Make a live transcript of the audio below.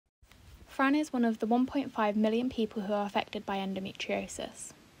Fran is one of the 1.5 million people who are affected by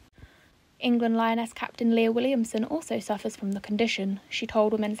endometriosis. England Lioness captain Leah Williamson also suffers from the condition. She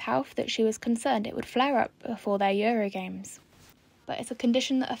told Women's Health that she was concerned it would flare up before their Euro Games. But it's a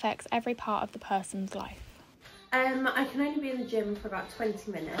condition that affects every part of the person's life. I can only be in the gym for about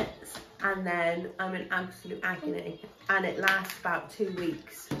 20 minutes and then I'm in absolute agony, and it lasts about 2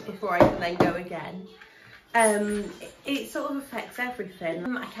 weeks before I can then go again. It sort of affects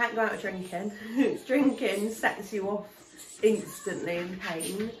everything. I can't go out drinking. Drinking sets you off instantly in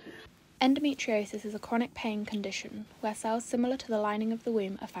pain. Endometriosis is a chronic pain condition where cells similar to the lining of the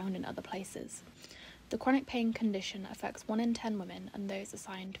womb are found in other places. The chronic pain condition affects 1 in 10 women and those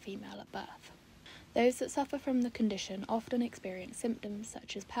assigned female at birth. Those that suffer from the condition often experience symptoms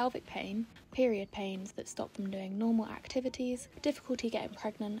such as pelvic pain, period pains that stop them doing normal activities, difficulty getting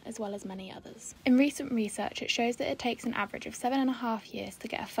pregnant, as well as many others. In recent research, it shows that it takes an average of 7.5 years to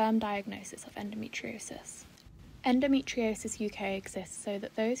get a firm diagnosis of endometriosis. Endometriosis UK exists so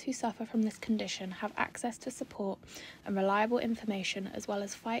that those who suffer from this condition have access to support and reliable information, as well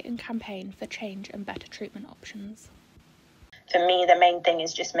as fight and campaign for change and better treatment options. For me, the main thing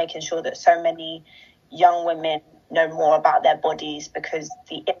is just making sure that so many young women know more about their bodies, because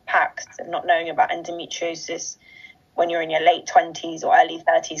the impacts of not knowing about endometriosis when you're in your late 20s or early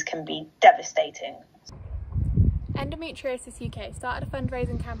 30s can be devastating. Endometriosis UK started a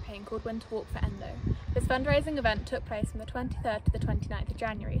fundraising campaign called Winter Walk for Endo. This fundraising event took place from the 23rd to the 29th of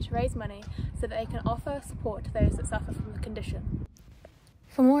January to raise money so that they can offer support to those that suffer from the condition.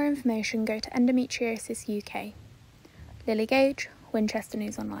 For more information, go to Endometriosis UK. Lily Gage, Winchester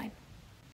News Online.